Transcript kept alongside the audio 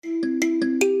I'm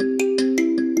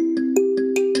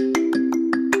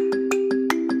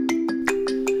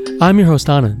your host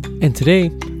Anand, and today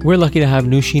we're lucky to have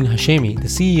Noosheen Hashemi, the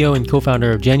CEO and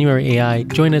co-founder of January AI,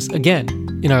 join us again.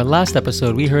 In our last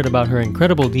episode, we heard about her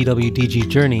incredible DWDG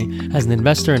journey as an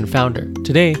investor and founder.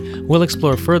 Today, we'll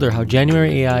explore further how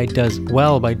January AI does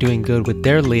well by doing good with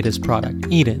their latest product,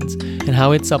 Edens, and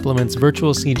how it supplements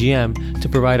virtual CGM to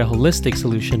provide a holistic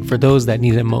solution for those that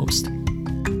need it most.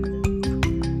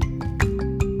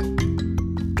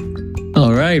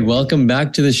 All right, welcome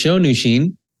back to the show,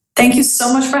 Noosheen. Thank you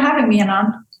so much for having me,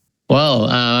 Anand. Well,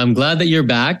 I'm glad that you're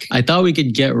back. I thought we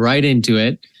could get right into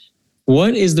it.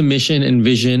 What is the mission and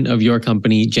vision of your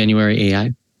company, January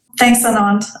AI? Thanks,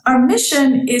 Anand. Our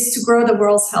mission is to grow the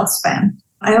world's health span.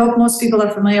 I hope most people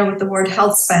are familiar with the word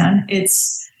health span.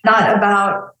 It's not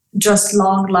about just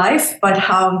long life, but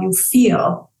how you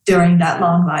feel during that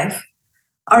long life.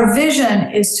 Our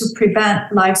vision is to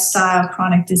prevent lifestyle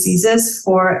chronic diseases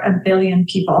for 1 billion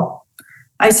people.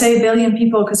 I say 1 billion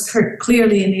people because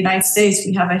clearly in the United States,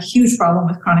 we have a huge problem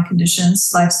with chronic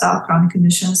conditions, lifestyle chronic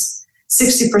conditions.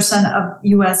 60% of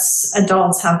US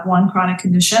adults have one chronic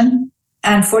condition,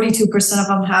 and 42% of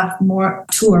them have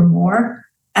two or more,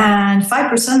 and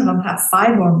 5% of them have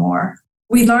 5 or more.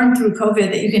 We learned through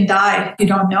COVID that you can die if you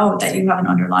don't know that you have an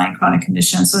underlying chronic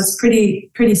condition. So it's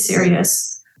pretty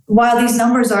serious. While these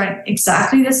numbers aren't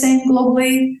exactly the same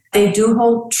globally, they do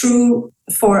hold true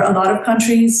for a lot of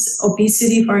countries.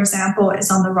 Obesity, for example,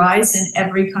 is on the rise in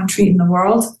every country in the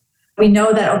world. We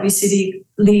know that obesity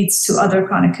leads to other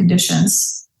chronic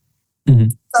conditions.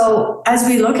 Mm-hmm. So as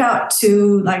we look out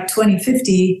to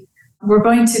 2050, we're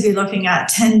going to be looking at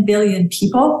 10 billion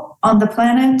people on the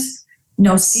planet,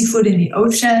 no seafood in the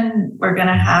ocean. We're going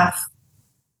to have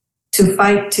to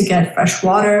fight to get fresh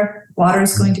water. Water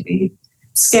is going to be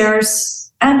scarce.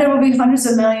 And there will be hundreds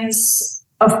of millions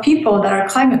of people that are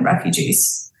climate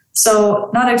refugees.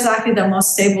 So not exactly the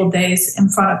most stable days in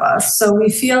front of us. So we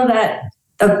feel that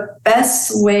the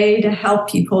best way to help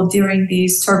people during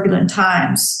these turbulent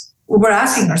times, we're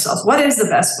asking ourselves, what is the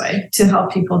best way to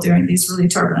help people during these really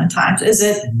turbulent times? Is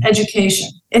it education?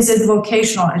 Is it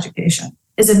vocational education?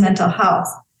 Is it mental health?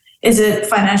 Is it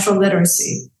financial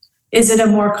literacy? Is it a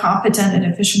more competent and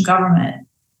efficient government?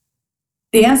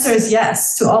 The answer is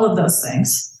yes to all of those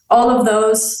things. All of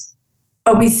those.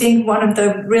 But we think one of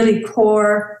the really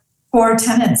core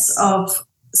tenets of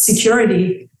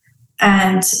security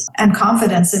and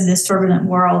confidence in this turbulent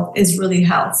world is really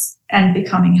health and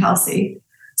becoming healthy.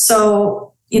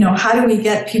 So, how do we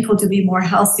get people to be more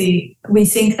healthy? We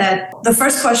think that the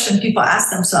first question people ask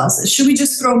themselves is, should we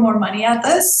just throw more money at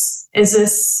this? Is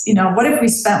this, what if we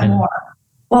spent more?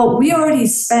 Well, we already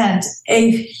spent a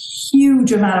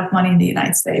huge amount of money in the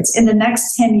United States. In the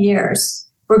next 10 years,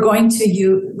 we're going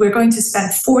to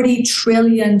spend $40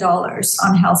 trillion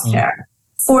on healthcare.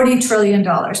 $40 trillion.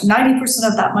 90%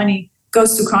 of that money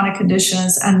goes to chronic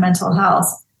conditions and mental health.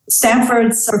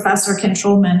 Stanford's Professor Ken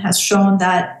Schulman has shown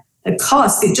that the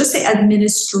cost, just the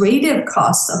administrative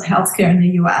cost of healthcare in the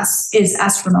US is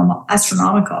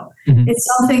astronomical. Mm-hmm. It's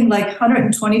something like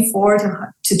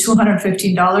 $124 to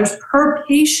 $215 per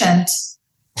patient.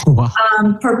 Wow.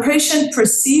 Per patient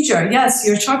procedure. Yes,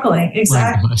 you're chuckling.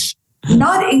 Exactly.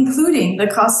 Not including the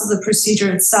cost of the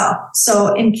procedure itself.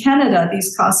 So in Canada,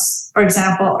 these costs, for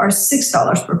example, are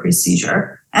 $6 per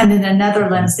procedure. And in the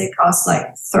Netherlands, they cost like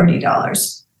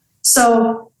 $30.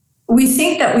 So we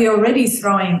think that we're already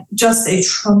throwing just a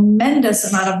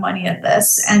tremendous amount of money at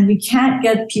this. And we can't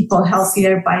get people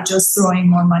healthier by just throwing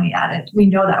more money at it. We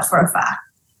know that for a fact.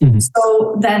 Mm-hmm.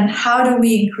 So then how do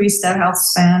we increase their health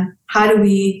span? How do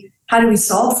we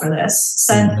solve for this?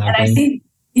 And I think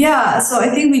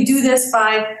we do this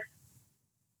by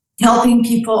helping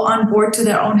people on board to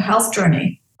their own health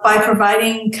journey, by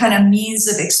providing kind of means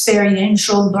of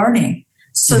experiential learning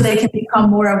so they can become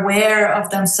more aware of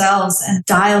themselves and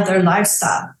dial their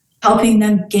lifestyle, helping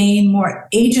them gain more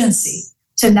agency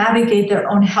to navigate their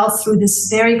own health through this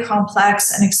very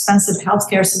complex and expensive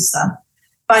healthcare system,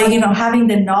 by having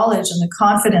the knowledge and the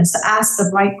confidence to ask the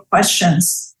right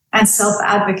questions and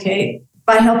self-advocate,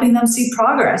 by helping them see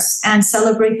progress and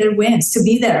celebrate their wins, to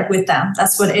be there with them.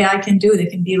 That's what AI can do. They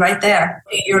can be right there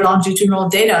in your longitudinal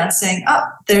data and saying,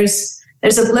 there's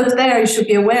a blip there, you should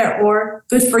be aware, or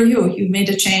good for you, you made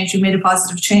a change, you made a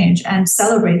positive change, and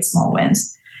celebrate small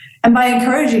wins. And by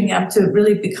encouraging them to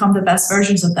really become the best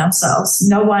versions of themselves,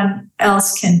 no one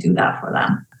else can do that for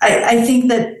them. I think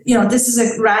that, this is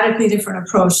a radically different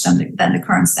approach than the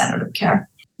current standard of care.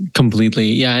 Completely.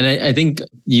 Yeah. And I think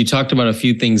you talked about a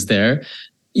few things there.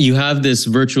 you have this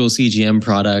virtual CGM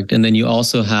product, and then you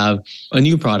also have a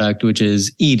new product, which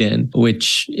is Eden,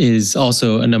 which is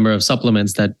also a number of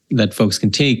supplements that folks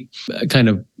can take, kind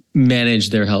of manage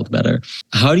their health better.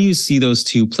 How do you see those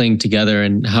two playing together,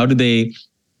 and how do they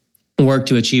work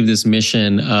to achieve this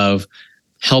mission of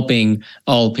helping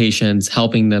all patients,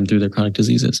 helping them through their chronic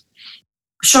diseases?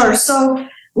 Sure. So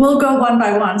we'll go one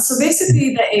by one. So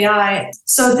basically the AI,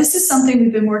 so this is something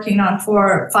we've been working on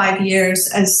for 5 years.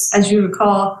 As you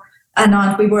recall,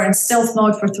 Anand, we were in stealth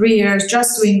mode for 3 years,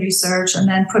 just doing research, and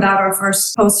then put out our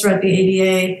first poster at the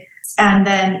ADA. And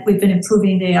then we've been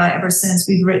improving the AI ever since.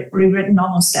 We've rewritten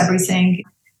almost everything.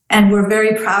 And we're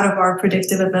very proud of our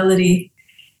predictive ability.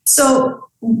 So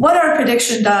what our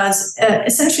prediction does,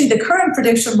 essentially the current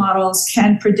prediction models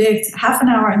can predict half an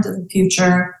hour into the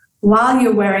future while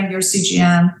you're wearing your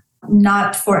CGM,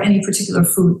 not for any particular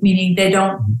food, meaning they're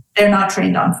not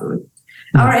trained on food.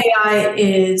 Our AI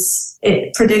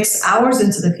it predicts hours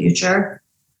into the future.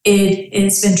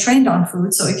 It's been trained on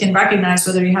food, so it can recognize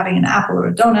whether you're having an apple or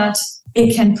a donut.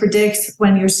 It can predict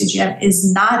when your CGM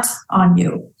is not on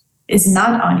you.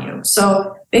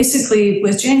 So basically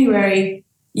with January,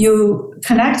 you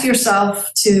connect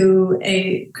yourself to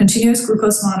a continuous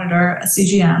glucose monitor, a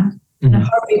CGM, and a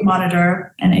heart rate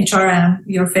monitor, an HRM,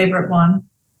 your favorite one.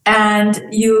 And So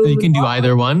you can do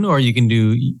either one, or you can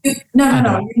do...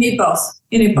 No. You need both.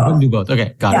 You can do both.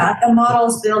 Okay, got it. Yeah, the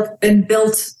model's been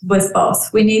built with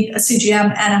both. We need a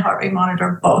CGM and a heart rate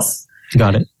monitor, both.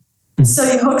 Got it. So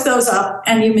you hook those up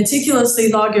and you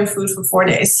meticulously log your food for 4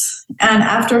 days. And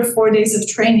after 4 days of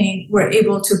training, we're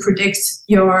able to predict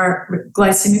your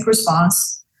glycemic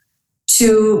response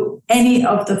to any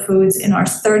of the foods in our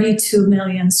 32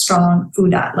 million strong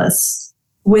food atlas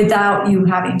without you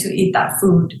having to eat that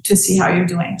food to see how you're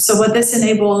doing. So what this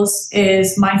enables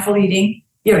is mindful eating.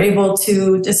 You're able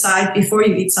to decide before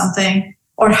you eat something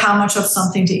or how much of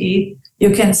something to eat.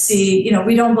 You can see,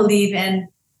 we don't believe in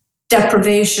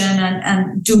deprivation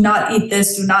and do not eat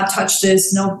this, do not touch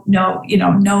this, no.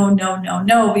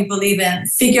 We believe in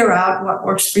figure out what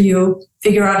works for you,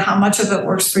 figure out how much of it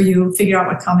works for you, figure out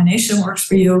what combination works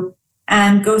for you,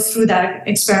 and go through that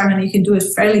experiment. You can do it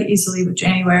fairly easily with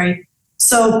January.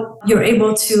 So you're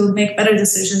able to make better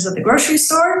decisions at the grocery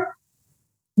store.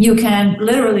 You can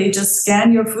literally just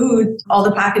scan your food, all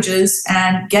the packages,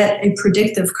 and get a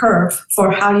predictive curve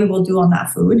for how you will do on that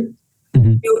food.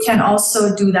 You can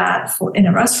also do that in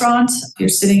a restaurant. If you're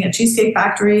sitting at Cheesecake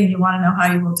Factory and you want to know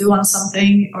how you will do on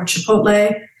something, or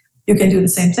Chipotle, you can do the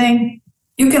same thing.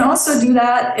 You can also do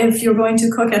that if you're going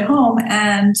to cook at home,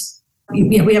 and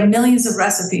we have millions of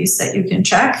recipes that you can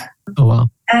check. Oh, wow.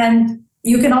 And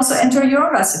you can also enter your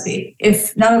own recipe.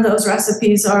 If none of those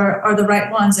recipes are the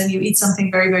right ones and you eat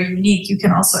something very, very unique, you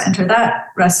can also enter that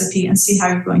recipe and see how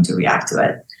you're going to react to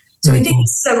it. So we think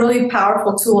this is a really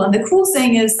powerful tool. And the cool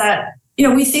thing is that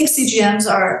we think CGMs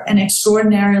are an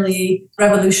extraordinarily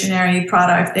revolutionary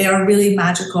product. They are really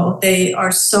magical. They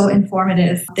are so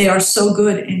informative. They are so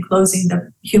good in closing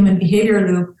the human behavior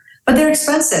loop, but they're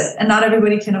expensive and not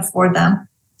everybody can afford them.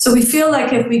 So we feel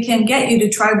like if we can get you to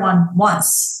try one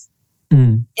once,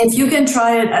 if you can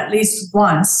try it at least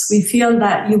once, we feel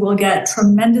that you will get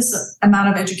tremendous amount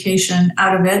of education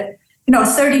out of it.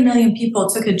 30 million people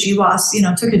took a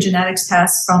GWAS, took a genetics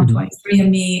test from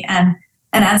 23andMe and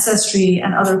Ancestry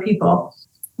and other people.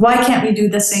 Why can't we do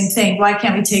the same thing? Why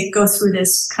can't we go through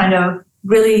this kind of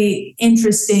really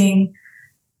interesting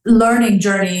learning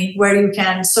journey where you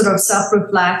can sort of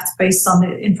self-reflect based on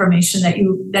the information that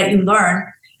you learn?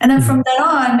 And then from then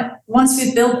on, once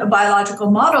we've built a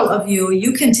biological model of you,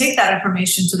 you can take that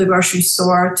information to the grocery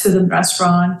store, to the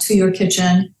restaurant, to your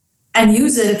kitchen, and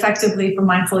use it effectively for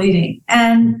mindful eating.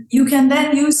 And you can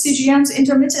then use CGMs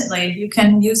intermittently. You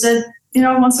can use it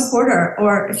once a quarter,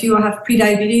 or if you have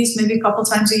prediabetes, maybe a couple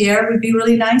times a year would be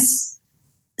really nice.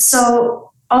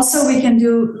 So also we can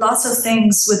do lots of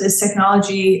things with this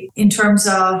technology in terms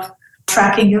of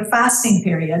tracking your fasting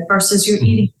period versus your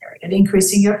eating period,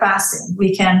 increasing your fasting.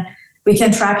 We can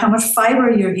track how much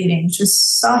fiber you're eating, which is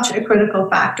such a critical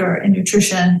factor in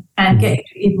nutrition, and get you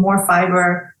to eat more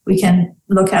fiber. We can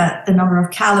look at the number of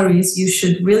calories you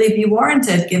should really be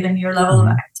warranted given your level of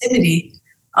activity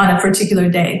on a particular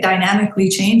day, dynamically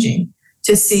changing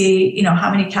to see,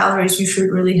 how many calories you should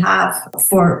really have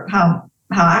for how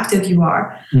active you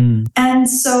are. And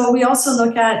so we also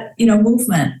look at,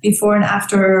 movement before and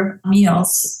after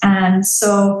meals. And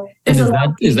so is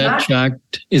that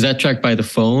tracked by the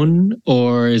phone,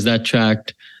 or is that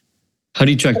tracked? How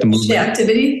do you track the movement? The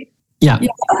activity? Yeah.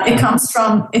 It comes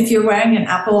from, if you're wearing an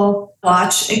Apple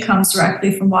Watch, it comes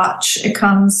directly from watch. It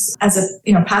comes as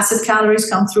passive calories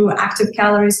come through, active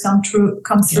calories come through.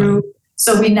 Yeah.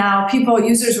 So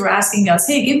users were asking us,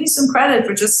 hey, give me some credit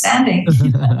for just standing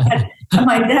at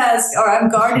my desk, or I'm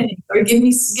gardening, or give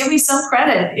me some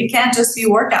credit. It can't just be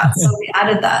workout. So we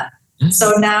added that.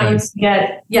 So now you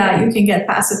can get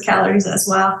passive calories as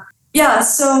well. Yeah.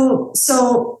 So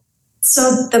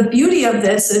the beauty of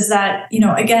this is that,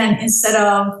 again, instead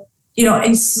of,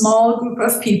 a small group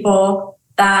of people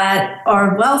that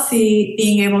are wealthy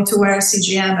being able to wear a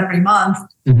CGM every month,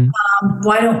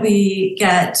 why don't we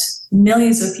get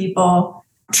millions of people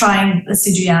trying the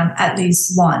CGM at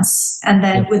least once? And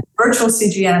then with virtual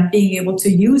CGM, being able to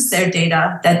use their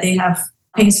data that they have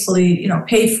painsfully,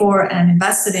 paid for and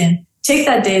invested in, take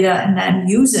that data and then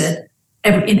use it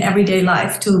in everyday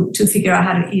life to figure out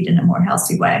how to eat in a more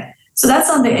healthy way. So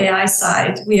that's on the AI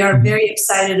side. We are very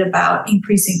excited about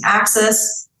increasing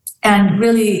access and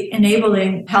really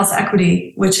enabling health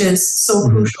equity, which is so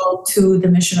crucial to the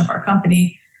mission of our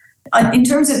company. In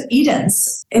terms of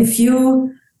Edens,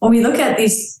 when we look at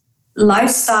these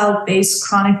lifestyle-based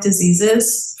chronic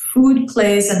diseases, food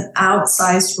plays an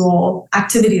outsized role.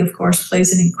 Activity, of course,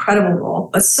 plays an incredible role,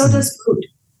 but so does food.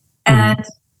 And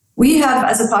we have,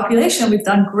 as a population, we've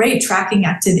done great tracking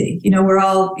activity. We're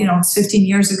all, 15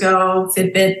 years ago,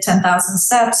 Fitbit, 10,000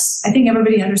 steps. I think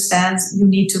everybody understands you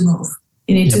need to move.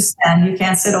 You need to stand. You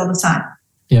can't sit all the time.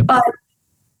 Yep. But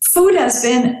food has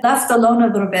been left alone a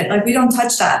little bit. Like, we don't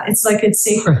touch that. It's like it's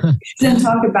sacred. We shouldn't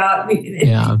talk about.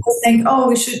 People think,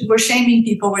 we're shaming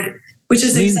people, which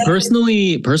is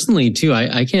personally too.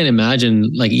 I can't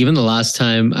imagine, like, even the last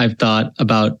time I've thought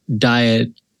about diet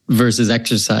versus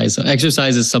exercise. So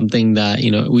exercise is something that,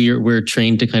 we're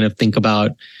trained to kind of think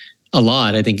about a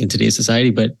lot, I think, in today's society.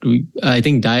 But I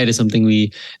think diet is something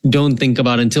we don't think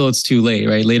about until it's too late,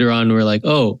 right? Later on, we're like,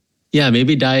 oh, yeah,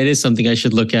 maybe diet is something I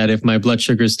should look at if my blood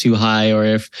sugar is too high, or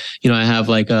if, I have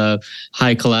like a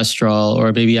high cholesterol,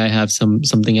 or maybe I have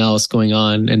something else going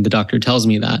on and the doctor tells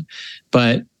me that.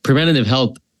 But preventative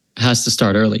health has to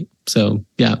start early. So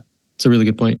yeah, it's a really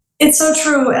good point. It's so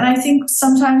true. And I think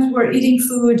sometimes we're eating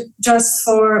food most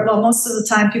of the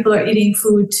time people are eating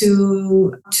food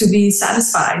to be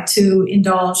satisfied, to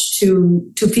indulge,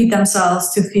 to feed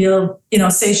themselves, to feel,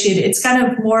 satiated. It's kind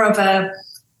of more of a,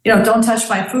 don't touch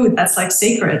my food. That's like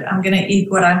sacred. I'm going to eat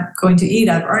what I'm going to eat.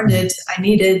 I've earned it. I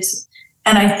need it.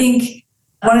 And I think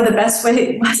one of the best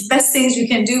things you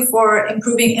can do for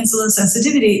improving insulin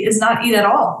sensitivity is not eat at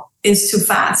all, is to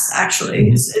fast,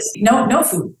 actually, is no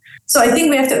food. So I think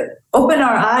we have to open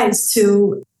our eyes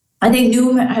to, I think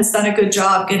Noom has done a good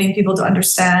job getting people to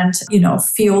understand,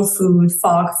 feel food,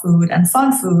 fog food, and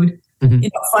fun food.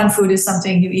 Fun food is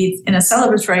something you eat in a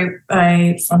celebratory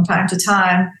way from time to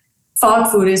time.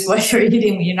 Fog food is what you're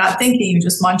eating when you're not thinking, you're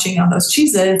just munching on those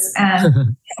Cheez-Its.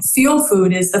 And fuel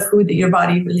food is the food that your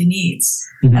body really needs.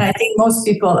 And I think most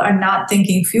people are not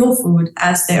thinking fuel food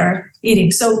as they're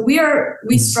eating. So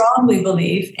we strongly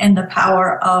believe in the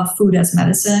power of food as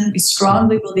medicine. We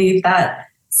strongly believe that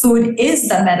food is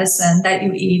the medicine that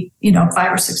you eat, 5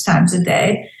 or 6 times a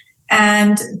day.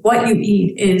 And what you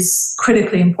eat is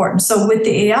critically important. So with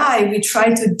the AI, we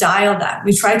try to dial that.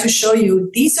 We try to show you,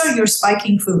 these are your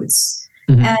spiking foods.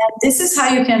 And this is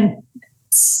how you can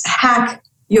hack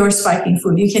your spiking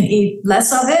food. You can eat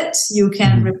less of it. You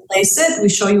can replace it. We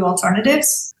show you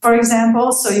alternatives, for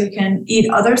example, so you can eat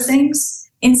other things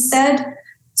instead.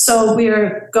 So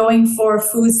we're going for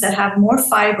foods that have more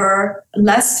fiber,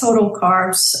 less total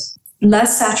carbs,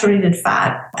 less saturated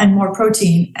fat, and more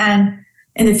protein. And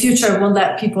in the future, we'll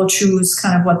let people choose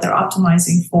kind of what they're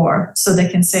optimizing for. So they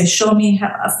can say, show me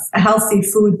a healthy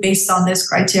food based on this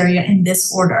criteria in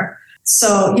this order.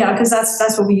 So yeah, because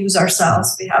that's what we use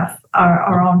ourselves. We have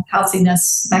our own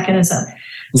healthiness mechanism.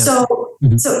 Yeah.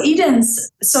 So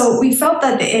Edens, so we felt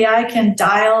that the AI can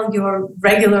dial your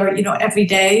regular,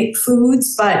 everyday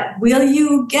foods, but will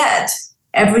you get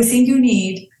everything you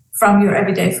need from your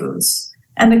everyday foods?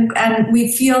 And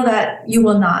we feel that you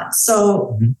will not.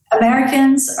 So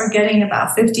Americans are getting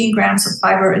about 15 grams of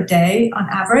fiber a day on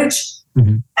average.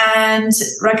 And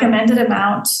recommended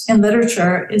amount in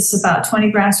literature is about 20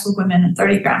 grams for women and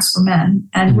 30 grams for men.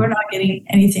 And we're not getting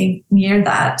anything near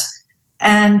that.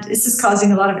 And this is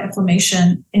causing a lot of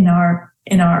inflammation in our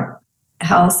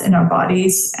health, in our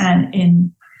bodies, and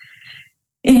in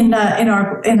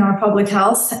our public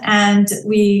health. And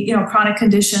chronic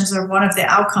conditions are one of the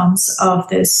outcomes of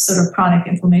this sort of chronic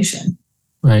inflammation.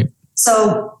 Right.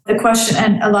 So the question,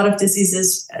 and a lot of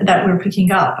diseases that we're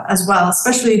picking up as well,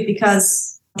 especially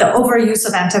because the overuse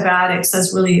of antibiotics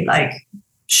has really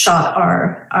shot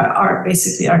our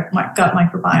basically our gut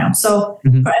microbiome. So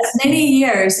for as many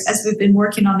years as we've been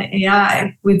working on the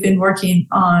AI, we've been working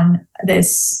on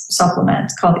this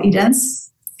supplement called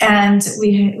Edens. And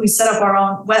we set up our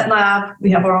own wet lab.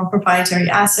 We have our own proprietary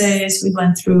assays. We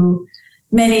went through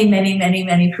many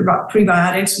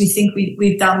prebiotics. We think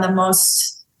we've done the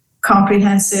most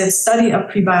comprehensive study of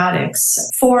prebiotics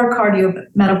for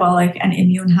cardiometabolic and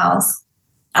immune health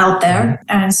out there.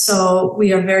 And so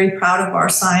we are very proud of our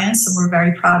science, and we're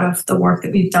very proud of the work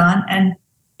that we've done. And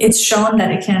it's shown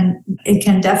that it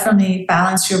can definitely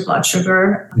balance your blood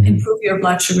sugar, improve your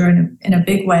blood sugar in a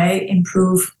big way,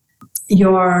 improve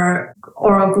your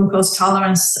oral glucose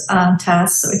tolerance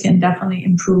test. So it can definitely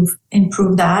improve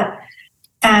that.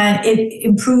 And it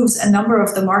improves a number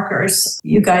of the markers.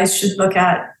 You guys should look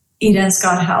at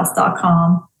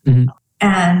edensguthealth.com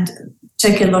and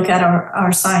take a look at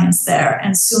our science there.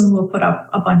 And soon we'll put up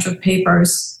a bunch of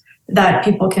papers that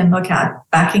people can look at,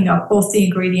 backing up both the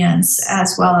ingredients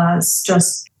as well as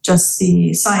just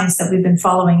the science that we've been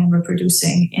following and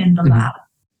reproducing in the lab.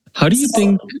 How do you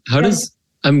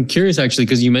I'm curious actually,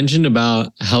 because you mentioned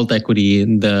about health equity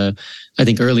I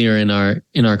think earlier in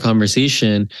our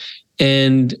conversation.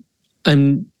 And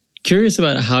I'm curious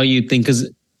about how you think, because,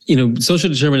 social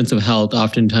determinants of health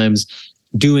oftentimes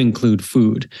do include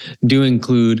food,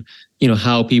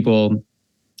 how people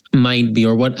might be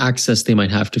or what access they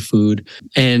might have to food.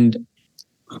 And,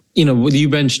 you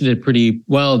mentioned it pretty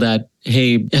well that,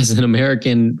 hey, as an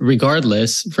American,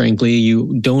 regardless, frankly,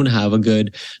 you don't have a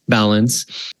good balance.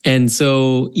 And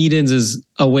so Edens is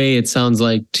a way, it sounds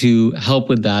like, to help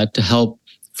with that, to help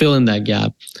fill in that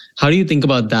gap. How do you think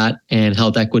about that and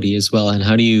health equity as well? And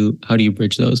how do you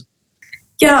bridge those?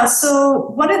 Yeah,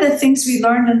 so one of the things we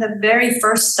learned in the very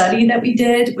first study that we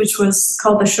did, which was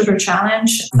called the Sugar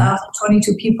Challenge,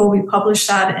 1,022 people, we published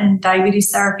that in Diabetes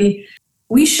Therapy.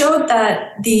 We showed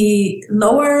that the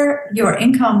lower your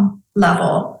income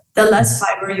level, the less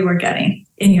fiber you were getting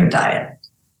in your diet.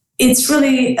 It's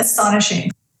really astonishing.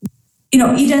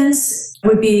 Edens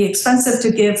would be expensive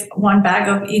to give one bag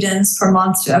of Edens per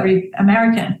month to every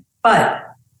American. But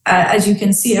as you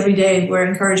can see, every day we're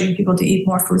encouraging people to eat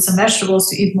more fruits and vegetables,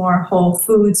 to eat more whole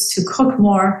foods, to cook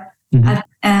more,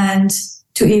 and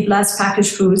to eat less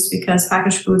packaged foods, because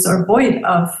packaged foods are void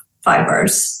of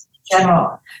fibers in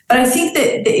general. But I think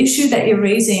that the issue that you're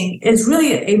raising is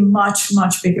really a much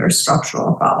bigger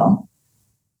structural problem.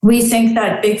 We think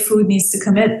that big food needs to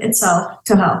commit itself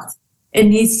to health. It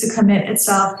needs to commit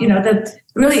itself. The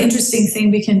really interesting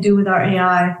thing we can do with our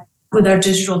AI, with our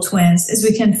digital twins, is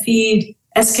we can feed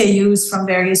SKUs from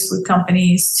various food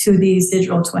companies to these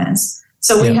digital twins.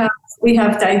 So we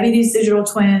have diabetes digital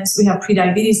twins, we have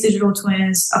prediabetes digital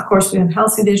twins, of course we have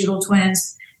healthy digital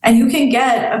twins, and you can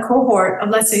get a cohort of,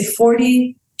 let's say,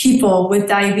 40 people with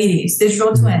diabetes,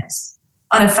 digital twins,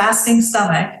 on a fasting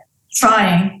stomach,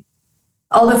 trying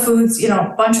all the foods,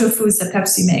 a bunch of foods that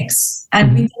Pepsi makes.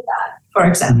 And we did that, for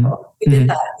example. We did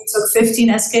that. We took 15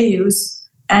 SKUs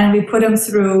and we put them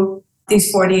through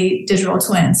these 40 digital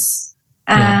twins.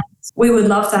 And we would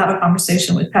love to have a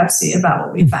conversation with Pepsi about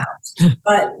what we found.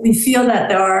 But we feel that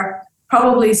there are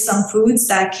probably some foods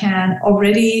that can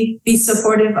already be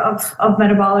supportive of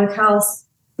metabolic health.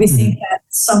 We think that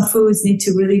some foods need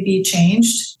to really be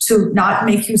changed to not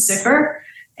make you sicker,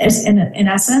 in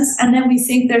essence. And then we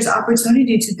think there's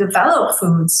opportunity to develop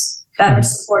foods that are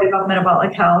supportive of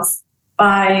metabolic health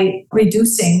by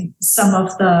reducing some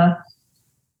of the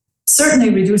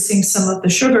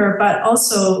sugar, but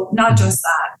also not just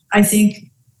that. I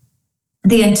think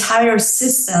the entire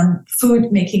system,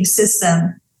 food making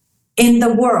system in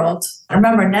the world,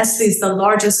 remember, Nestle is the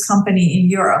largest company in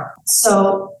Europe.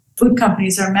 So food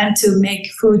companies are meant to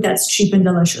make food that's cheap and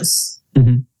delicious,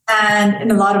 and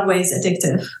in a lot of ways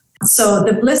addictive. So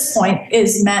the bliss point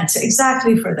is meant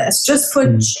exactly for this. Just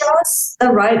put just the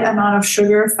right amount of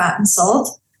sugar, fat, and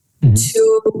salt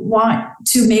to want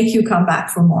to make you come back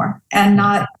for more and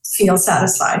not feel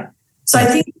satisfied. So I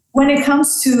think when it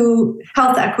comes to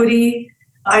health equity,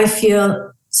 I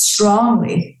feel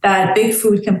strongly that big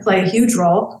food can play a huge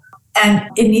role, and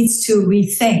it needs to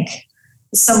rethink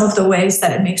some of the ways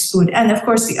that it makes food. And of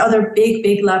course, the other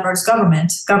big lever is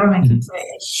government. Government can play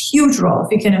a huge role.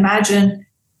 If you can imagine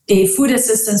the food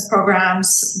assistance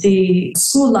programs, the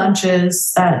school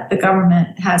lunches that the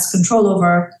government has control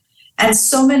over, and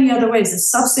so many other ways, the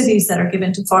subsidies that are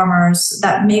given to farmers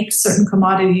that make certain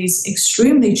commodities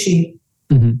extremely cheap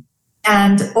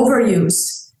and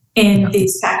overused in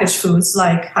these packaged foods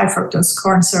like high fructose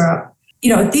corn syrup.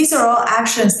 These are all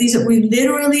actions. We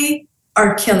literally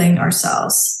are killing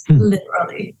ourselves,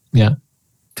 literally. Yeah.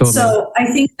 Totally. So I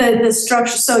think that the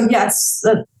structure, so yes,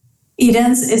 the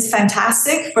Eden's is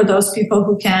fantastic for those people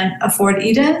who can afford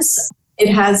Eden's.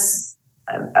 It has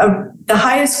the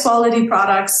highest quality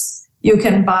products you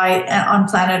can buy on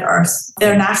planet Earth.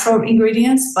 They're natural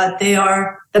ingredients, but they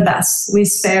are the best. We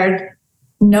spared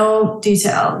no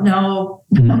detail,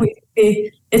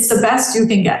 it's the best you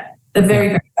can get, the very,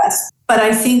 very best. But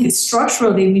I think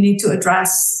structurally we need to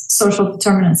address social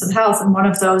determinants of health. And one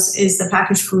of those is the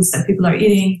packaged foods that people are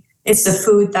eating. It's the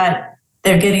food that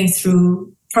they're getting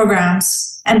through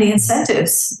programs and the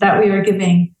incentives that we are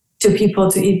giving to people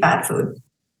to eat bad food.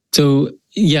 So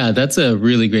yeah, that's a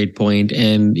really great point.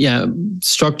 And yeah,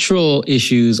 structural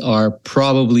issues are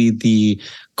probably the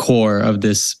core of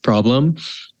this problem.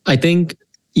 I think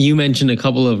you mentioned a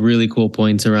couple of really cool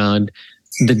points around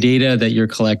the data that you're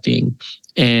collecting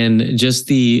and just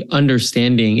the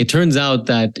understanding. It turns out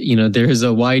that, there is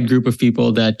a wide group of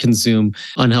people that consume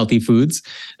unhealthy foods.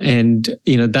 And,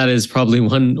 that is probably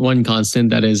one constant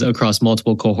that is across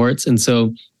multiple cohorts. And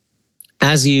so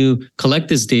as you collect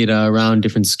this data around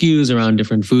different SKUs, around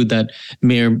different food that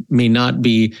may or may not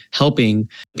be helping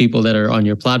people that are on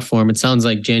your platform, it sounds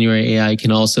like January AI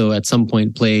can also at some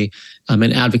point play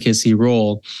an advocacy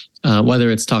role,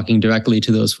 whether it's talking directly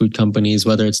to those food companies,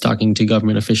 whether it's talking to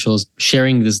government officials,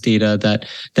 sharing this data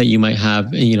that you might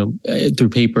have, through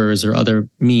papers or other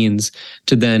means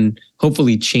to then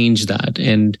hopefully change that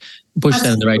and push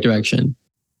that in the right direction.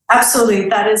 Absolutely.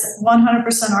 That is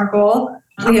 100% our goal.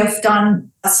 We have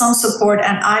done some support,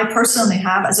 and I personally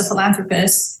have, as a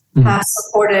philanthropist, have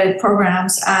supported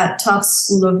programs at Tufts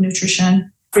School of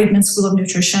Nutrition, Friedman School of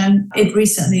Nutrition. It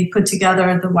recently put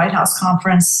together the White House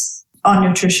Conference on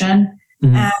Nutrition,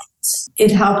 and it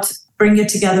helped bring it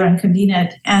together and convene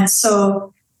it. And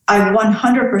so I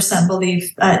 100%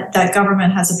 believe that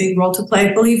government has a big role to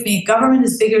play. Believe me, government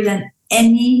is bigger than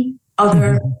any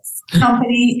other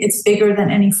company. It's bigger than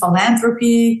any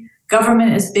philanthropy.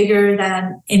 Government is bigger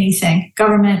than anything.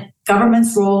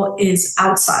 Government's role is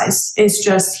outsized. It's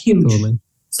just huge. Totally.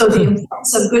 So the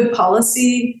importance of good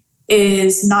policy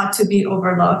is not to be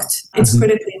overlooked. It's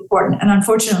critically important. And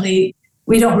unfortunately,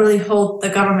 we don't really hold the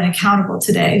government accountable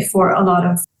today for a lot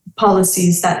of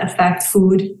policies that affect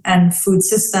food and food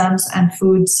systems and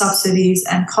food subsidies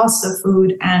and cost of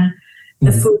food and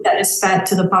the food that is fed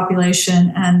to the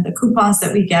population and the coupons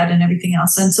that we get and everything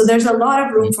else. And so there's a lot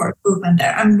of room for improvement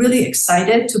there. I'm really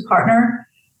excited to partner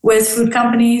with food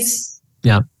companies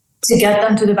to get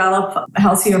them to develop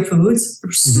healthier foods.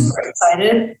 We're super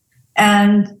excited.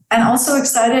 And also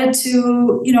excited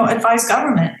to, advise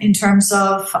government in terms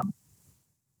of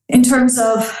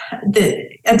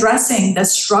addressing the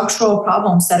structural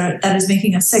problems that is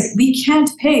making us sick. We can't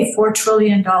pay $4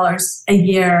 trillion a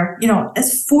year.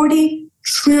 It's $40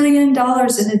 trillion in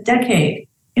a decade.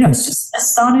 It's just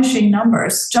astonishing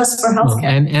numbers just for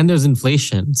healthcare. And there's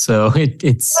inflation, so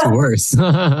it's worse.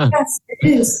 Yes, it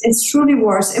is. It's truly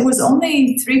worse. It was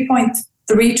only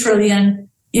 3.3 trillion,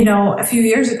 a few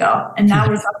years ago, and now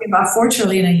we're talking about 4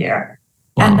 trillion a year.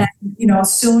 Wow. And then,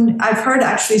 soon, I've heard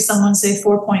actually someone say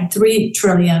 4.3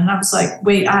 trillion. And I was like,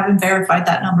 wait, I haven't verified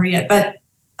that number yet. But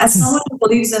as someone who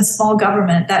believes in small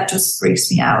government, that just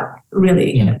freaks me out,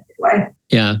 really, in a big way.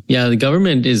 Yeah. The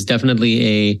government is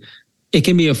definitely it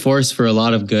can be a force for a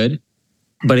lot of good,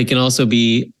 but it can also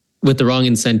be, with the wrong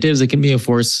incentives, it can be a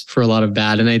force for a lot of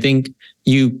bad. And I think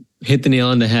you hit the nail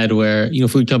on the head where,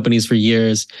 food companies for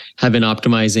years have been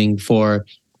optimizing for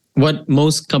what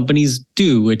most companies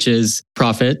do, which is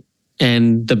profit.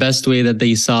 And the best way that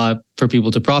they saw for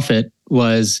people to profit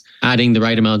was adding the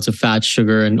right amounts of fat,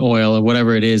 sugar, and oil, or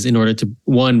whatever it is, in order to,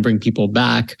 one, bring people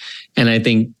back, and I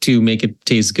think, two, make it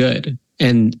taste good.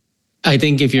 And I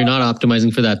think if you're not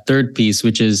optimizing for that third piece,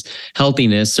 which is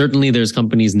healthiness, certainly there's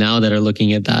companies now that are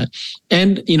looking at that.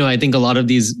 And, I think a lot of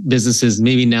these businesses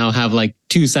maybe now have like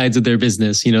two sides of their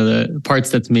business, the parts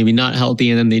that's maybe not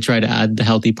healthy, and then they try to add the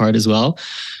healthy part as well.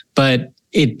 But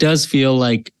it does feel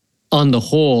like, on the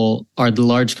whole, are the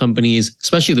large companies,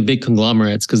 especially the big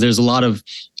conglomerates, because there's a lot of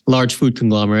large food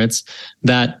conglomerates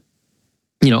that,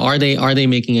 are they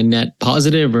making a net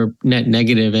positive or net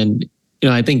negative? And,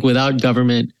 I think without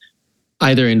government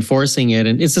either enforcing it,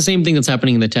 and it's the same thing that's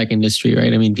happening in the tech industry,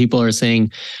 right? I mean, people are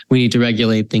saying we need to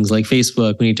regulate things like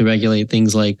Facebook, we need to regulate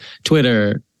things like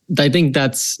Twitter. I think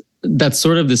that's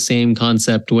sort of the same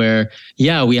concept where,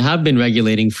 we have been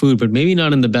regulating food, but maybe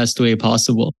not in the best way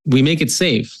possible. We make it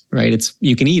safe, right?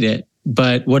 You can eat it,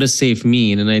 but what does safe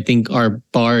mean? And I think our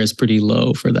bar is pretty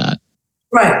low for that.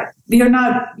 Right. You're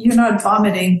not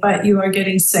vomiting, but you are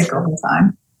getting sick all the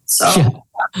time. So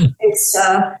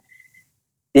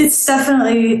it's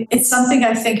definitely, it's something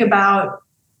I think about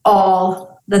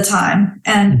all the time.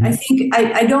 And I think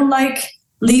I don't like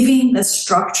leaving the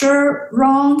structure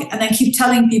wrong. And I keep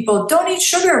telling people, don't eat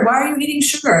sugar. Why are you eating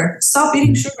sugar? Stop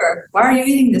eating sugar. Why are you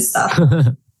eating this stuff?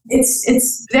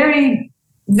 It's very,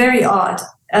 very odd.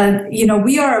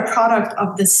 We are a product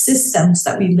of the systems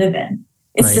that we live in.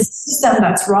 It's the system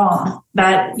that's wrong,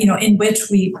 that, in which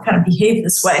we kind of behave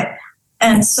this way.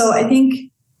 And so I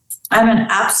think I'm an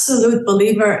absolute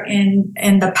believer in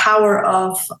the power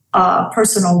of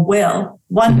personal will,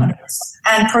 100%,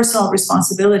 and personal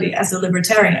responsibility as a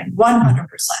libertarian,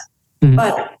 100%.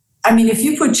 But I mean, if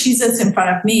you put Cheez-Its in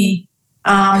front of me,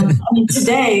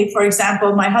 today, for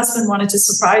example, my husband wanted to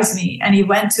surprise me, and he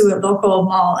went to a local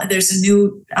mall, and there's a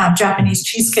new Japanese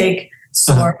cheesecake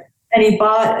store, and he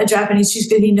bought a Japanese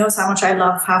cheesecake. He knows how much I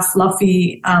love how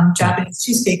fluffy Japanese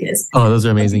cheesecake is. Oh, those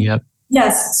are amazing. Yep.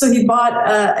 Yes. So he bought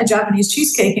a Japanese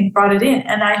cheesecake and brought it in.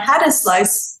 And I had a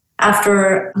slice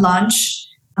after lunch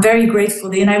very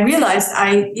gratefully. And I realized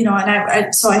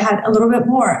so I had a little bit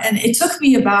more. And it took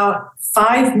me about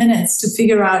 5 minutes to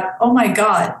figure out, oh my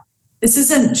God, this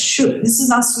is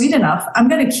not sweet enough. I'm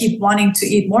going to keep wanting to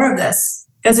eat more of this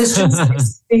because it's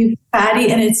just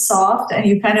fatty and it's soft. And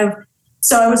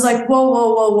so I was like,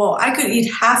 whoa. I could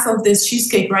eat half of this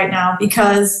cheesecake right now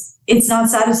because it's not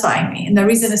satisfying me. And the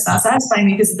reason it's not satisfying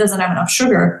me because it doesn't have enough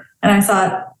sugar. And I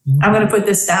thought, I'm going to put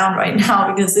this down right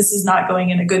now because this is not going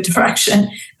in a good direction.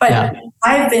 But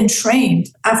I've been trained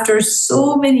after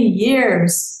so many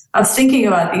years of thinking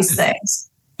about these things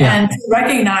and to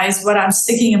recognize what I'm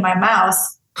sticking in my mouth.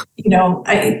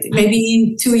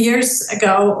 Maybe 2 years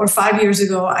ago or 5 years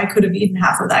ago, I could have eaten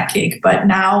half of that cake. But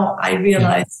now I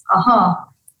realize,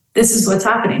 this is what's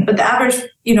happening. But the average,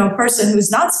 person who's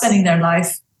not spending their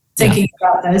life thinking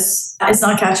about this is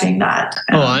not catching that.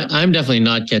 I'm definitely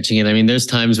not catching it. I mean, there's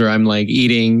times where I'm like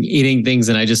eating things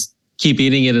and I just keep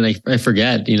eating it and I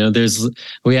forget.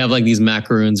 We have like these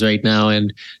macaroons right now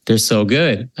and they're so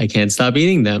good. I can't stop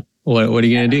eating them. What are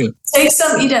you going to do? Take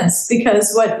some Edens,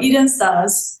 because what Edens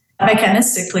does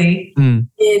mechanistically,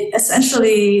 it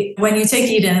essentially, when you take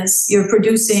Edens, you're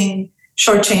producing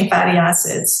short chain fatty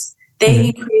acids. They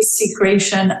increase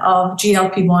secretion of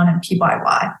GLP-1 and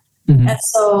PYY. And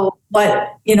so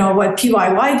what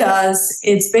PYY does,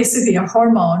 it's basically a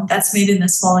hormone that's made in the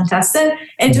small intestine.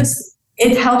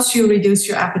 It helps you reduce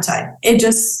your appetite. You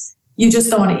just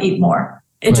don't want to eat more.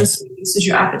 It just reduces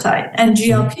your appetite. And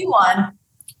GLP-1,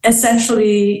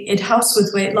 essentially, it helps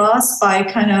with weight loss by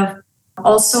kind of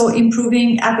also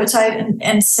improving appetite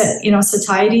and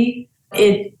satiety.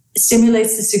 It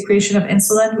stimulates the secretion of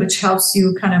insulin, which helps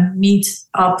you kind of meet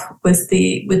up with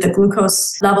the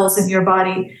glucose levels in your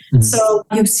body. So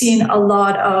you've seen a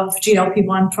lot of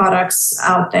GLP-1 products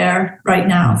out there right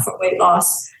now for weight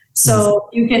loss. So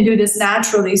you can do this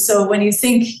naturally. So when you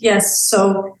think,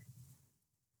 so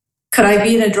could I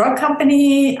be in a drug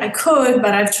company? I could,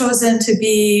 but I've chosen to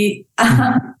be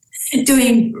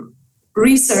doing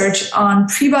research on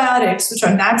prebiotics, which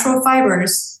are natural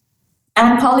fibers,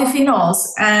 and polyphenols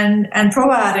and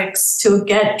probiotics to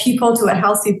get people to a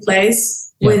healthy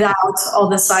place without all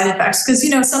the side effects.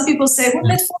 Because, some people say, well,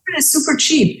 metformin is super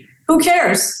cheap. Who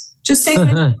cares? Just take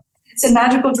it. It's a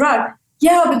magical drug.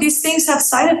 Yeah, but these things have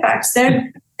side effects.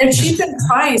 They're cheap in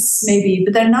price, maybe,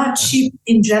 but they're not cheap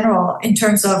in general in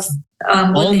terms of...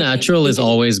 all natural is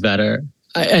always better.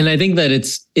 And I think that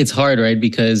it's hard, right?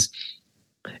 Because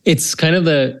it's kind of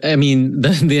the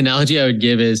analogy I would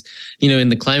give is, in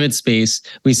the climate space,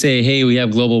 we say, hey, we have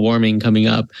global warming coming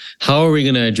up. How are we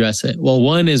going to address it? Well,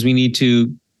 one is we need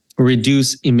to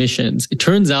reduce emissions. It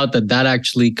turns out that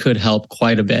actually could help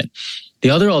quite a bit. The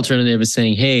other alternative is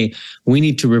saying, hey, we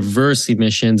need to reverse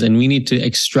emissions and we need to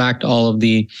extract all of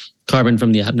the carbon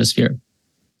from the atmosphere.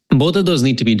 Both of those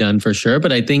need to be done for sure.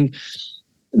 But I think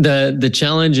the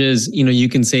challenge is, you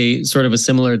can say sort of a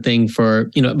similar thing for,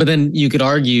 but then you could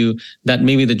argue that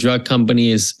maybe the drug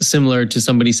company is similar to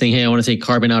somebody saying, hey, I want to take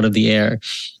carbon out of the air,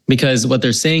 because what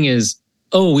they're saying is,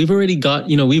 oh, we've already got,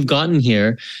 we've gotten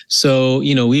here. So,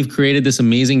 we've created this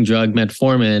amazing drug,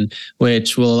 metformin,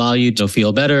 which will allow you to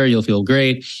feel better. You'll feel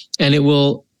great. And it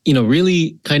will,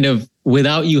 really kind of,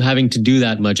 without you having to do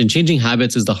that much. And changing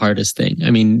habits is the hardest thing.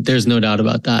 I mean, there's no doubt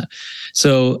about that.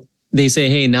 So they say,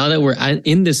 hey, now that we're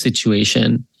in this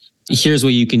situation, here's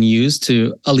what you can use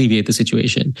to alleviate the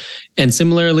situation. And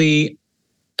similarly,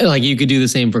 like you could do the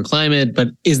same for climate, but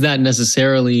is that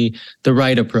necessarily the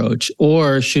right approach?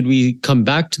 Or should we come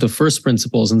back to the first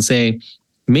principles and say,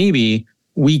 maybe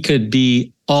we could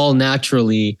be all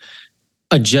naturally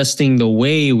adjusting the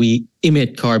way we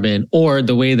emit carbon or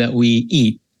the way that we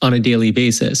eat on a daily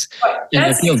basis? And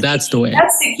I feel that's the way.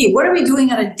 That's the key. What are we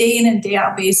doing on a day in and day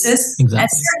out basis? Exactly. And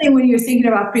certainly when you're thinking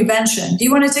about prevention, do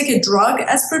you want to take a drug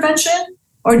as prevention,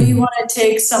 or do you want to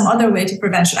take some other way to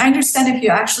prevention? I understand if you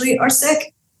actually are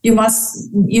sick, you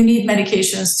need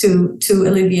medications to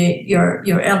alleviate your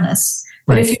illness.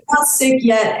 But if you're not sick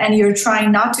yet and you're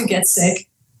trying not to get sick,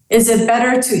 is it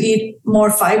better to eat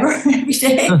more fiber every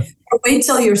day or wait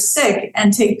till you're sick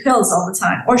and take pills all the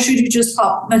time? Or should you just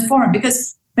pop metformin?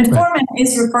 Because metformin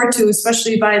is referred to,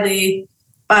 especially by the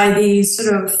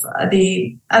sort of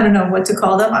I don't know what to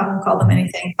call them. I won't call them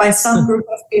anything. By some group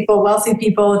of people, wealthy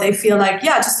people, they feel like,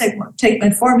 just take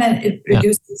metformin. It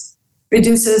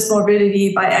reduces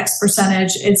morbidity by X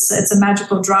percentage. It's a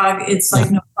magical drug. It's like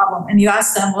no problem. And you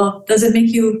ask them, well, does it make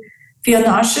you feel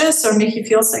nauseous or make you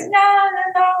feel sick?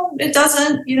 No, it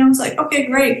doesn't. It's like, okay,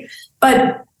 great.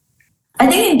 But I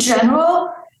think in general,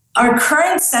 our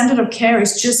current standard of care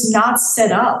is just not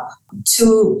set up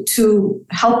to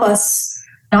help us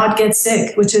not get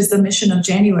sick, which is the mission of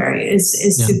January, is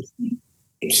to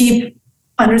keep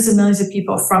hundreds of millions of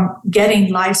people from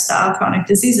getting lifestyle chronic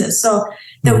diseases. So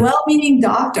the well-meaning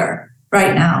doctor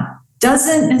right now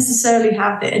doesn't necessarily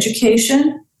have the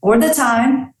education or the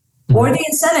time or the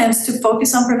incentives to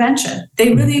focus on prevention.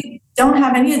 They really don't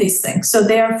have any of these things. So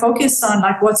they are focused on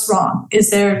like, what's wrong? Is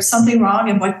there something wrong?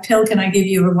 And what pill can I give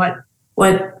you? Or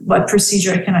what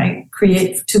procedure can I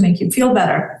create to make you feel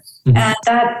better? And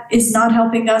that is not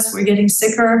helping us. We're getting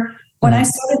sicker. When I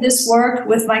started this work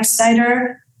with Mike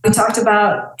Snyder, we talked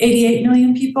about 88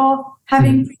 million people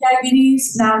having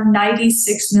prediabetes. Now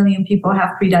 96 million people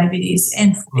have prediabetes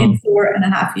in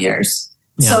 4.5 years.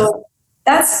 Yeah. So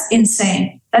that's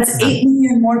insane. That's 8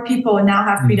 million more people now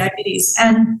have prediabetes.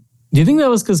 And do you think that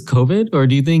was because COVID, or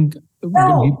do you think?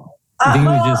 No, I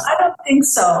don't think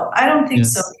so. I don't think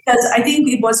so, because I think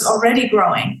it was already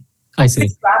growing. I see.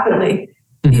 Rapidly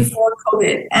before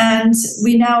COVID. And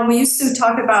we used to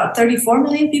talk about 34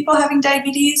 million people having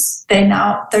diabetes. They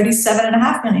now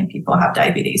 37.5 million people have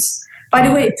diabetes. By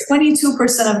the way,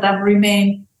 22% of them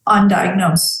remain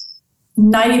undiagnosed.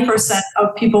 90%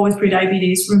 of people with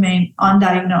prediabetes remain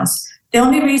undiagnosed. The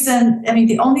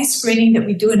only screening that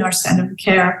we do in our standard of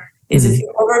care is if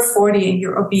you're over 40 and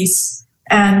you're obese,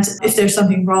 and if there's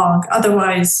something wrong.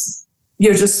 Otherwise,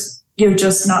 you're just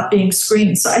not being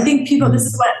screened. So I think people, this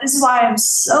is why I'm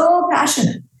so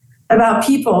passionate about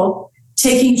people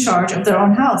taking charge of their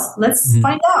own health. Let's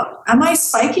find out. Am I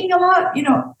spiking a lot?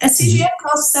 A CGM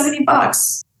costs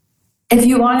 $70. If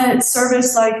you want a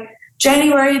service like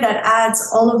January that adds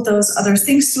all of those other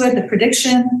things to it, the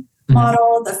prediction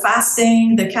model, the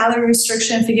fasting, the calorie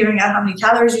restriction, figuring out how many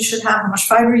calories you should have, how much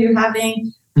fiber you're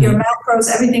having, your macros,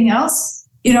 everything else,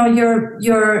 you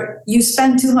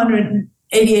spend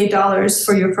 $288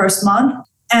 for your first month.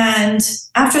 And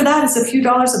after that, it's a few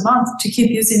dollars a month to keep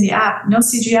using the app. No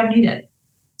CGM needed.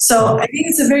 So I think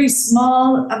it's a very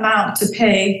small amount to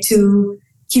pay to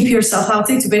keep yourself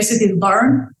healthy, to basically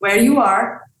learn where you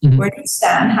are, where you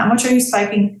stand, how much are you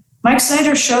spiking. Mike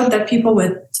Snyder showed that people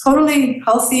with totally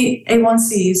healthy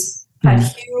A1Cs had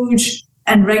huge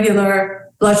and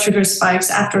regular blood sugar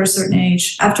spikes after a certain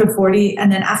age, after 40,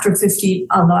 and then after 50,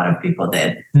 a lot of people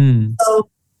did. So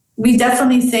we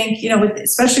definitely think,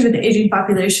 especially with the aging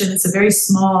population, it's a very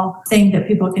small thing that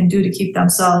people can do to keep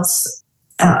themselves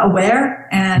aware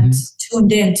and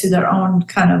tuned in to their own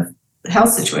kind of health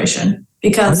situation,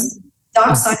 because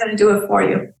doc's not going to do it for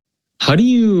you. How do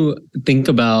you think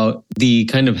about the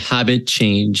kind of habit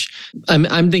change?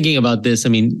 I'm thinking about this. I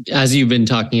mean, as you've been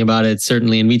talking about it,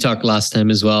 certainly, and we talked last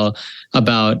time as well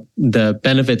about the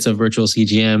benefits of virtual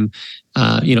CGM.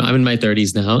 I'm in my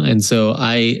 30s now, and so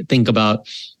I think about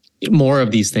more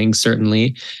of these things,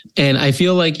 certainly. And I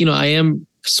feel like, I am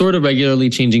sort of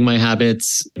regularly changing my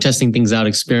habits, testing things out,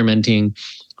 experimenting.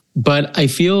 But I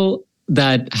feel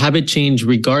that habit change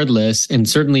regardless, and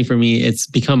certainly for me, it's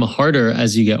become harder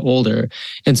as you get older.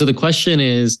 And so the question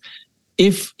is,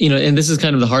 if, and this is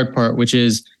kind of the hard part, which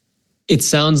is, it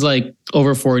sounds like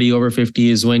over 40, over 50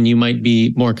 is when you might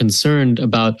be more concerned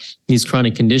about these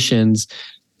chronic conditions,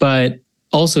 but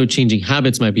also changing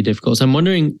habits might be difficult. So I'm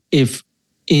wondering if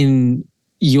in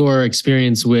your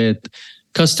experience with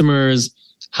customers,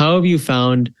 how have you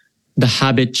found the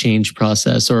habit change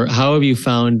process, or how have you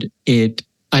found it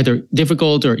either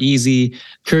difficult or easy?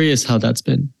 Curious how that's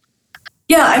been.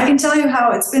 Yeah, I can tell you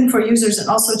how it's been for users and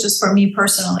also just for me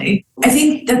personally. I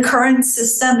think the current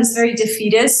system is very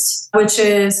defeatist, which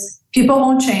is people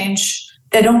won't change.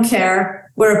 They don't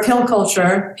care. We're a pill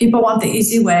culture. People want the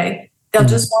easy way. They'll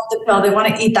just want the pill. They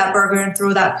want to eat that burger and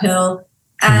throw that pill.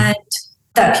 And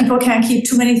that people can't keep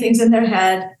too many things in their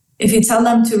head. If you tell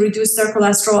them to reduce their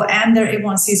cholesterol and their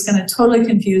A1C, is going to totally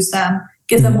confuse them.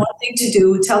 Give them one thing to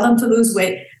do, tell them to lose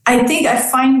weight. I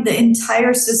find the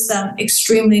entire system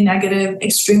extremely negative,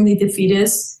 extremely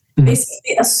defeatist.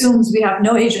 Basically assumes we have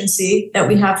no agency, that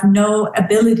we have no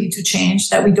ability to change,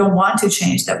 that we don't want to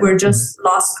change, that we're just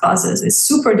lost causes. It's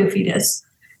super defeatist.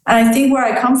 And I think where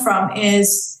I come from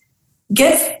is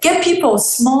get people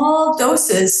small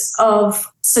doses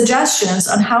of suggestions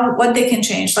on what they can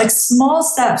change, like small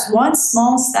steps, one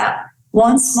small step,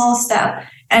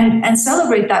 and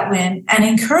celebrate that win and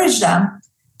encourage them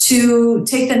to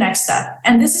take the next step.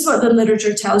 And this is what the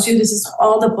literature tells you. This is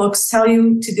all the books tell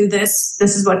you to do this.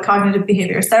 This is what cognitive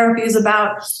behavior therapy is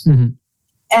about.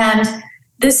 And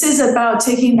this is about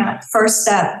taking that first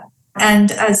step.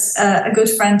 And as a good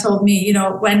friend told me,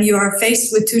 when you're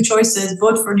faced with two choices,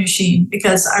 vote for Noosheen,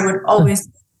 because I would always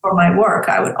vote for my work.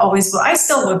 I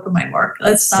still vote for my work.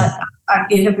 I'd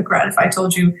be a hypocrite if I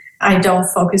told you I don't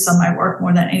focus on my work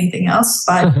more than anything else.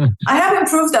 But I have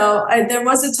improved, though. There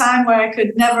was a time where I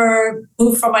could never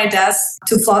move from my desk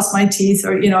to floss my teeth,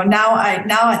 or now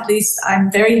at least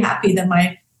I'm very happy that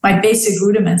my basic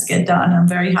rudiments get done. I'm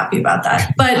very happy about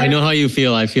that. But I know how you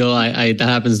feel. I feel that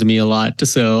happens to me a lot.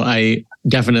 So I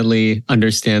definitely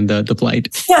understand the plight.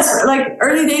 Yes, like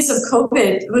early days of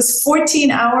COVID, it was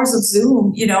 14 hours of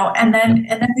Zoom, and then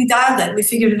we dialed it. We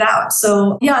figured it out.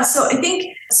 So I think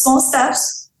small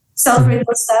steps. Celebrate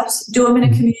those steps, do them in a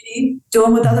community, do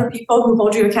them with other people who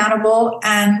hold you accountable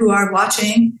and who are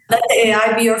watching. Let the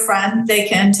AI be your friend. They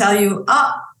can tell you,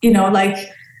 like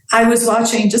I was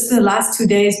watching just in the last 2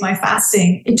 days, my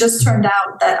fasting. It just turned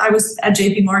out that I was at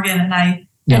JP Morgan and I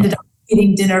ended up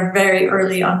eating dinner very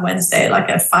early on Wednesday, like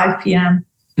at 5 p.m.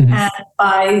 And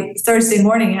by Thursday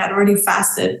morning, I had already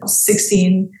fasted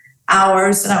 16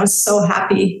 hours and I was so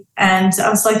happy. And I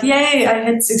was like, yay, I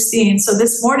hit 16. So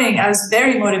this morning I was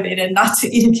very motivated not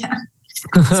to eat again.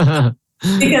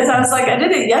 Because I was like, I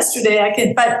did it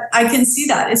yesterday. But I can see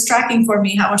that it's tracking for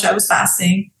me how much I was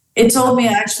fasting. It told me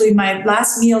actually my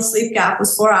last meal sleep gap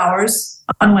was 4 hours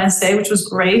on Wednesday, which was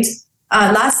great.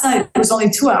 Last night it was only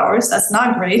 2 hours. That's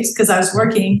not great because I was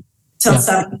working till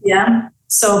 7 p.m.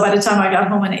 So by the time I got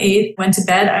home at 8, went to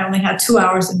bed, I only had 2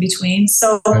 hours in between.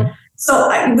 So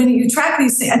when you track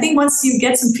these things, I think once you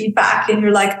get some feedback and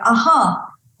you're like,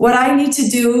 what I need to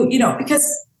do,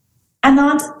 and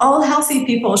not all healthy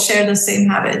people share the same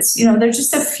habits. There's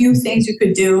just a few things you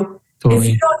could do. Totally.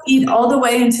 If you don't eat all the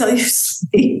way until you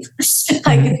sleep,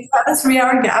 like if you have a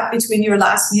 3-hour gap between your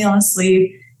last meal and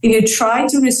sleep, if you try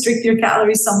to restrict your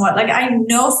calories somewhat, like I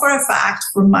know for a fact,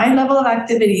 for my level of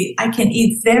activity, I can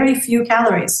eat very few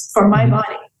calories for my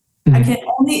body. I can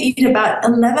only eat about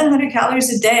 1,100 calories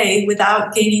a day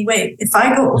without gaining weight. If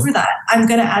I go over that, I'm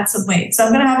going to add some weight. So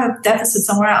I'm going to have a deficit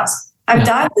somewhere else. I've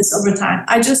dialed this over time.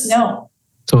 I just know.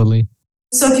 Totally.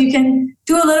 So if you can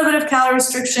do a little bit of calorie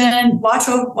restriction, watch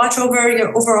over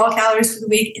your overall calories for the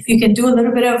week. If you can do a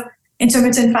little bit of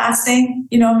intermittent fasting,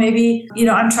 maybe,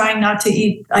 I'm trying not to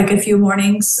eat like a few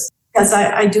mornings because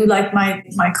I do like my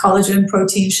collagen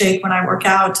protein shake when I work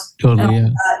out,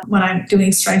 when I'm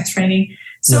doing strength training.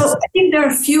 So I think there are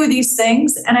a few of these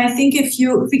things. And I think if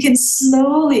we can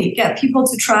slowly get people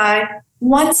to try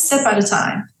one step at a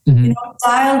time,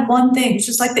 dial one thing. It's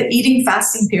just like the eating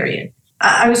fasting period.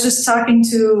 I was just talking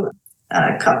to,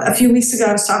 a few weeks ago,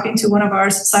 I was talking to one of our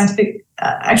scientific,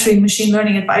 machine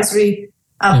learning advisory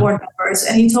board members.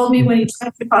 And he told me when he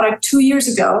tried the product 2 years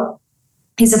ago,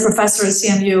 he's a professor at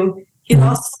CMU, he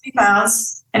lost 20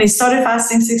 pounds. And he started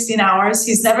fasting 16 hours.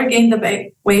 He's never gained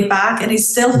the weight back, and he's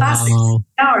still fasting 16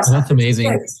 hours. That's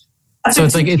amazing. So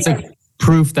it's like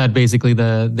proof that basically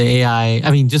the AI,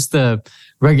 just the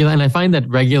regular, and I find that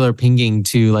regular pinging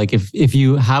too, like if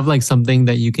you have like something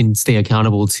that you can stay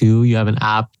accountable to, you have an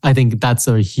app, I think that's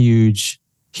a huge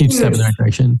step in that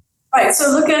direction. Right.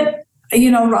 So look at,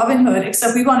 Robinhood,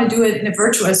 except we want to do it in a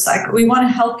virtuous cycle. We want to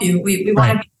help you. We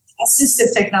want to be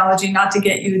assistive technology, not to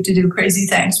get you to do crazy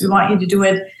things. We want you to do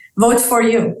it. Vote for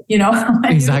you.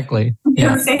 Exactly.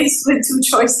 You're faced with two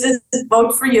choices.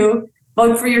 Vote for you.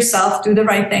 Vote for yourself. Do the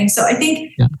right thing. So I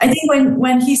think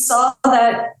when he saw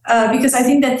that, because I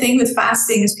think that thing with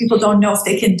fasting is people don't know if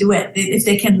they can do it, if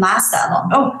they can last that long.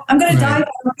 Oh, I'm going to die.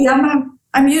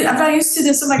 I'm not used to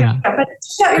this. Oh my God! But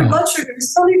your blood sugar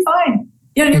is totally fine.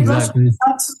 Your blood sugar is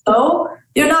not too low.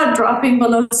 You're not dropping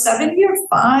below 70. You're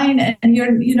fine, and you're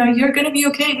going to be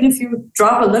okay. Even if you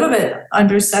drop a little bit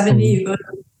under 70,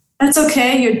 that's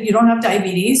okay. You don't have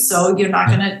diabetes, so you're not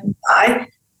going to die.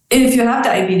 And if you have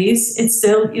diabetes, it's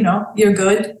still you're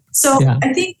good. So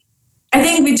I think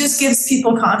it just gives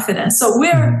people confidence. So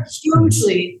we're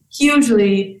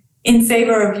hugely in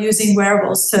favor of using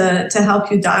wearables to help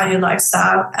you dial your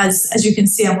lifestyle. As you can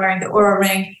see, I'm wearing the Oura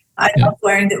Ring. I love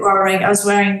wearing the Oura Ring. I was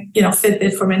wearing,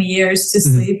 Fitbit for many years to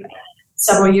sleep.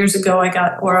 Several years ago, I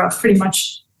got Oura pretty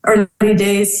much early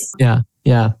days. Yeah.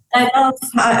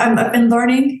 I've been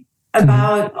learning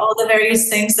about all the various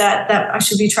things that I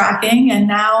should be tracking. And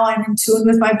now I'm in tune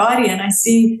with my body. And I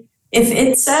see if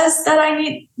it says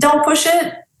that don't push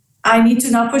it, I need to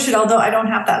not push it, although I don't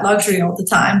have that luxury all the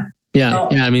time. Yeah.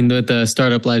 I mean, with the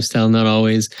startup lifestyle, not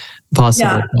always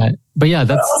possible. Yeah. But yeah,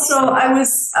 that's... But also,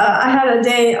 I had a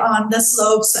day on the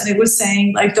slopes and it was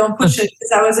saying, like, don't push it,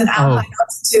 because I was in alpine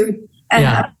altitude.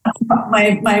 And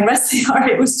my resting heart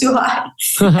rate was too high.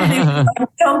 And it was like,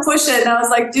 don't push it. And I was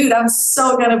like, dude, I'm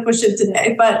so going to push it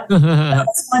today. But that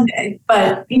was one day.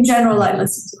 But in general, I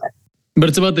listen to it. But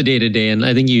it's about the day to day. And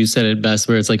I think you said it best,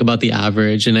 where it's like about the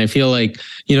average. And I feel like,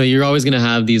 you're always going to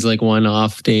have these like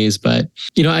one-off days. But,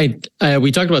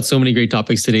 we talked about so many great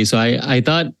topics today. So I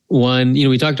thought one,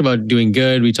 we talked about doing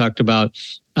good. We talked about,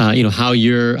 how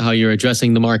you're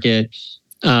addressing the market.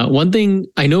 One thing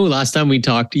I know, last time we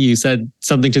talked, you said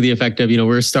something to the effect of,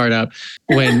 we're a startup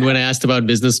when I asked about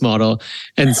business model.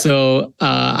 And so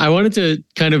I wanted to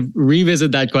kind of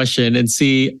revisit that question and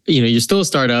see, you're still a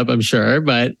startup, I'm sure,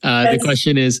 but the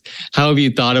question is, how have you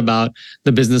thought about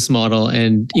the business model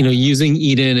and, using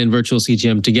Eden and virtual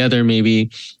CGM together,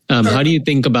 maybe? How do you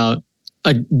think about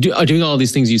doing all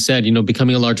these things you said,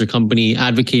 becoming a larger company,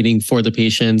 advocating for the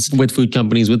patients with food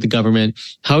companies, with the government?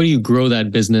 How do you grow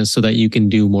that business so that you can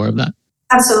do more of that?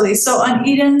 Absolutely. So on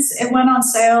Eden's, it went on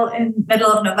sale in middle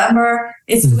of November.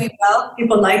 It's doing well.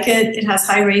 People like it. It has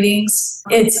high ratings.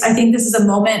 I think this is a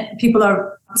moment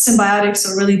symbiotics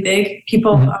are really big.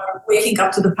 People are waking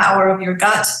up to the power of your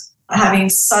gut, having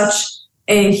such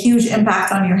a huge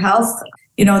impact on your health.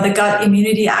 The gut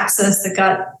immunity access, the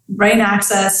gut brain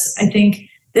access. I think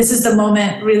this is the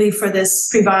moment really for this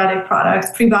probiotic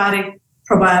probiotic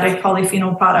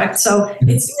polyphenol product. So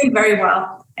it's doing very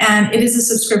well. And it is a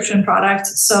subscription product.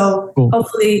 So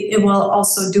hopefully it will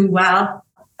also do well,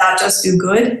 not just do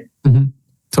good,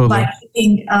 by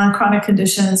keeping chronic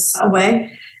conditions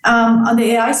away. On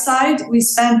the AI side, we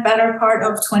spent better part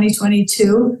of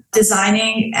 2022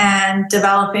 designing and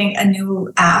developing a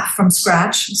new app from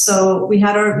scratch. So we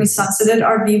sunsetted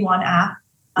our V1 app,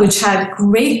 which had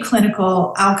great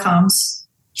clinical outcomes,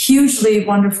 hugely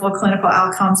wonderful clinical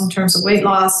outcomes in terms of weight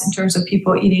loss, in terms of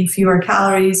people eating fewer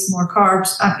calories, fewer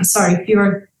carbs,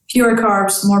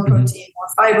 more protein, more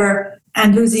fiber,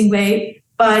 and losing weight.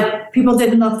 But people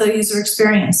didn't love the user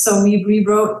experience. So we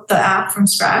rewrote the app from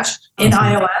scratch in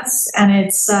iOS, and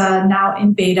it's now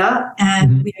in beta.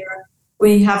 And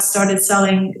we have started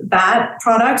selling that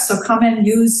product. So come and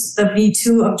use the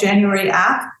V2 of January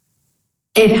app.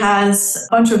 It has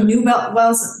a bunch of new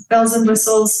bells and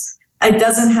whistles. It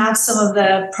doesn't have some of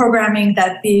the programming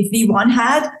that the V1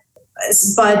 had,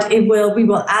 but we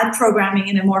will add programming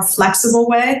in a more flexible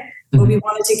way. But we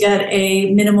wanted to get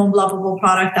a minimum lovable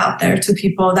product out there to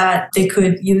people that they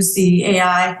could use the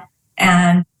AI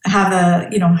and have a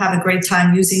great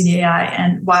time using the AI,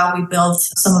 and while we build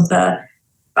some of the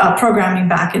programming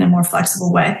back in a more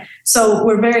flexible way. So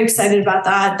we're very excited about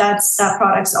that. That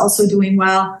product's also doing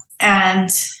well. And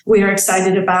we are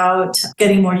excited about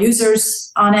getting more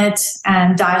users on it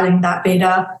and dialing that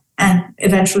beta and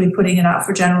eventually putting it out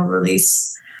for general release.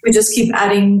 We just keep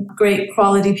adding great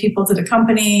quality people to the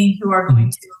company who are going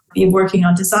to be working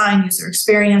on design, user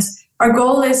experience. Our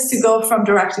goal is to go from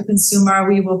direct to consumer.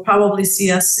 We will probably see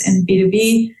us in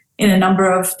B2B in a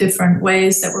number of different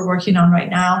ways that we're working on right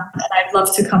now. And I'd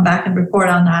love to come back and report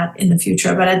on that in the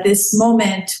future. But at this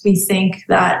moment, we think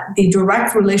that the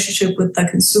direct relationship with the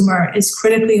consumer is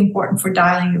critically important for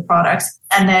dialing your product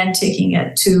and then taking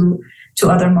it to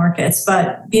other markets.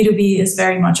 But B2B is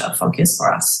very much a focus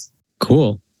for us.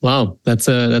 Cool. Wow. That's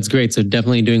great. So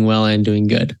definitely doing well and doing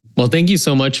good. Well, thank you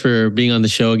so much for being on the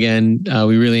show again.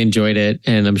 We really enjoyed it,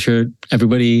 and I'm sure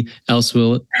everybody else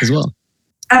will as well.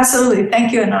 Absolutely.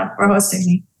 Thank you, Anand, for hosting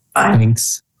me. Bye.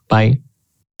 Thanks. Bye.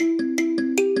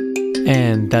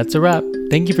 And that's a wrap.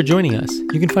 Thank you for joining us.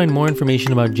 You can find more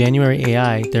information about January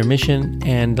AI, their mission,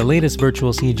 and the latest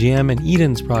virtual CGM and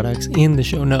Eden's products in the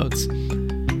show notes.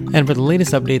 And for the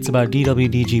latest updates about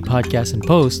DWDG podcasts and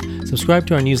posts, subscribe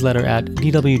to our newsletter at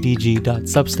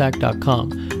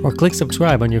dwdg.substack.com or click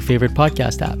subscribe on your favorite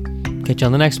podcast app. Catch you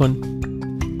on the next one.